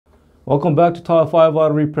Welcome back to Top 5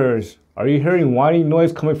 Auto Repairs. Are you hearing whining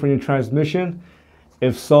noise coming from your transmission?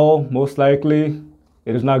 If so, most likely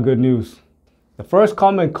it is not good news. The first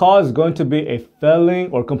common cause is going to be a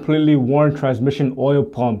failing or completely worn transmission oil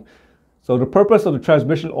pump. So the purpose of the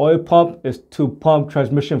transmission oil pump is to pump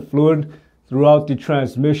transmission fluid throughout the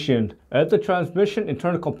transmission. If the transmission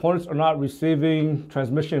internal components are not receiving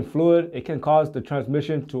transmission fluid, it can cause the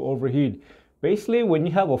transmission to overheat. Basically, when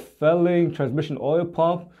you have a failing transmission oil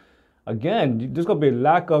pump, again, there's going to be a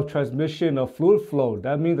lack of transmission of fluid flow.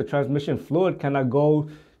 That means the transmission fluid cannot go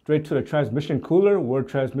straight to the transmission cooler where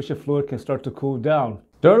transmission fluid can start to cool down.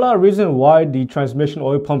 There are a lot of reasons why the transmission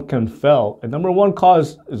oil pump can fail. And number one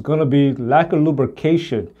cause is going to be lack of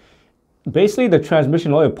lubrication. Basically, the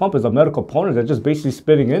transmission oil pump is a metal component that's just basically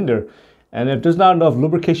spinning in there. And if there's not enough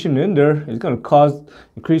lubrication in there, it's going to cause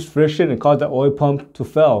increased friction and cause that oil pump to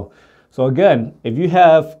fail. So again, if you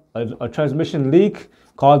have a transmission leak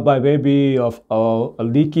caused by maybe a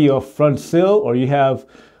leaky front seal, or you have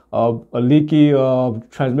a leaky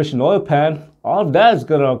transmission oil pan, all of that is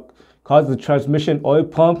going to cause the transmission oil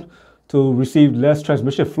pump to receive less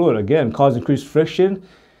transmission fluid, again, cause increased friction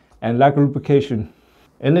and lack of lubrication.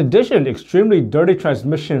 In addition, extremely dirty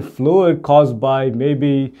transmission fluid caused by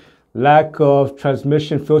maybe lack of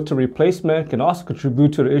transmission filter replacement can also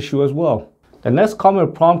contribute to the issue as well. The next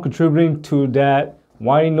common problem contributing to that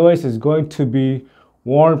whining noise is going to be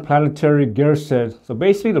worn planetary gear set. So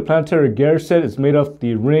basically, the planetary gear set is made of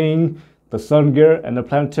the ring, the sun gear, and the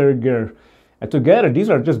planetary gear. And together, these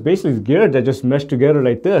are just basically gears that just mesh together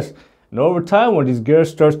like this. And over time, when these gears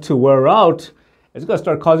start to wear out, it's going to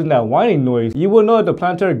start causing that whining noise. You will know that the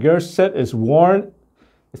planetary gear set is worn,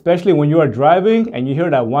 especially when you are driving and you hear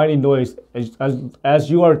that whining noise. As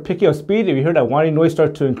you are picking up speed, if you hear that whining noise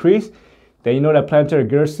start to increase, then you know that planetary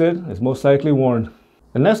gear set is most likely worn.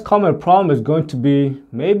 The next common problem is going to be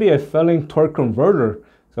maybe a failing torque converter.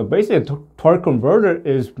 So basically, a torque converter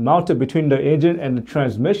is mounted between the engine and the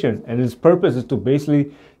transmission, and its purpose is to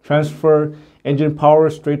basically transfer engine power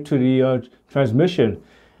straight to the transmission.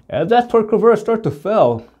 If that torque converter starts to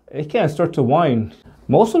fail, it can start to whine.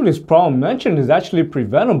 Most of these problems mentioned is actually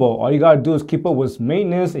preventable. All you gotta do is keep up with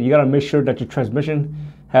maintenance, and you gotta make sure that your transmission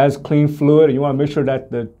has clean fluid, and you wanna make sure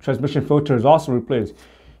that the transmission filter is also replaced.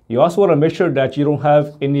 You also wanna make sure that you don't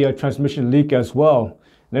have any transmission leak as well.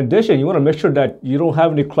 In addition, you wanna make sure that you don't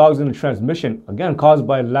have any clogs in the transmission, again, caused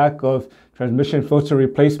by lack of transmission filter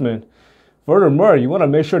replacement. Furthermore, you wanna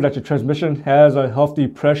make sure that your transmission has a healthy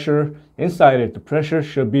pressure inside it. The pressure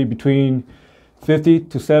should be between 50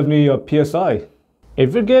 to 70 psi.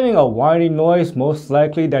 If you're getting a whining noise, most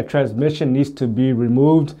likely that transmission needs to be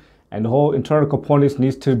removed and the whole internal components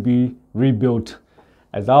needs to be rebuilt.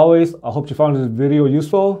 As always, I hope you found this video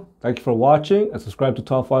useful. Thank you for watching and subscribe to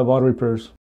Top 5 Auto Repairs.